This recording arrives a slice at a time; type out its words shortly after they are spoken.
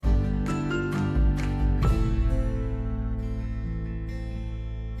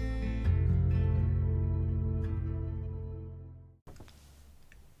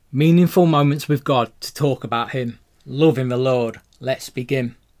Meaningful moments with God to talk about Him. Loving the Lord. Let's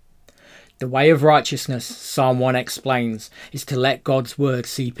begin. The way of righteousness, Psalm 1 explains, is to let God's word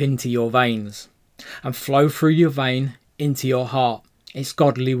seep into your veins and flow through your vein into your heart. It's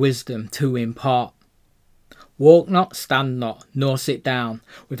godly wisdom to impart. Walk not, stand not, nor sit down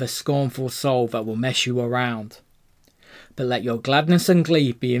with a scornful soul that will mess you around. But let your gladness and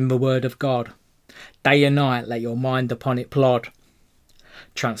glee be in the word of God. Day and night let your mind upon it plod.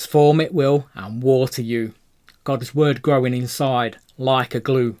 Transform it will and water you. God's word growing inside like a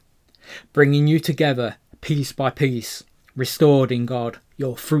glue, bringing you together piece by piece, restored in God,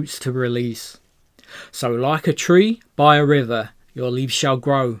 your fruits to release. So like a tree by a river, your leaves shall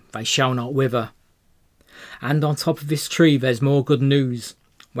grow, they shall not wither. And on top of this tree there's more good news.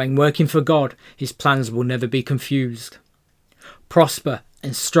 When working for God, his plans will never be confused. Prosper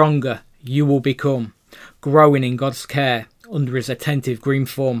and stronger you will become, growing in God's care under his attentive green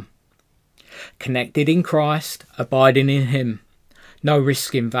thumb. Connected in Christ, abiding in him. No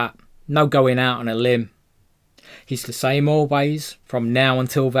risk in that, no going out on a limb. He's the same always, from now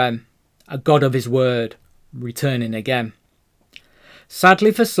until then. A God of his word, returning again.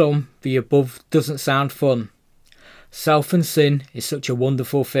 Sadly for some, the above doesn't sound fun. Self and sin is such a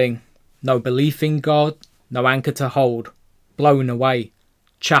wonderful thing. No belief in God, no anchor to hold. Blown away,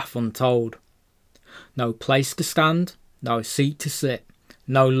 chaff untold. No place to stand, no seat to sit.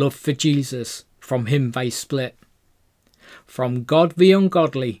 No love for Jesus, from him they split. From God the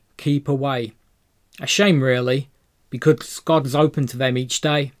ungodly keep away. A shame really, because God's open to them each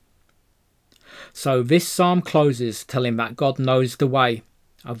day. So this psalm closes telling that God knows the way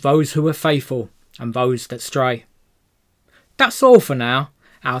of those who are faithful and those that stray. That's all for now.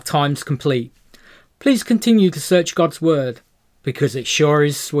 Our time's complete. Please continue to search God's word, because it sure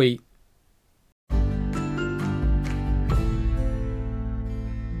is sweet.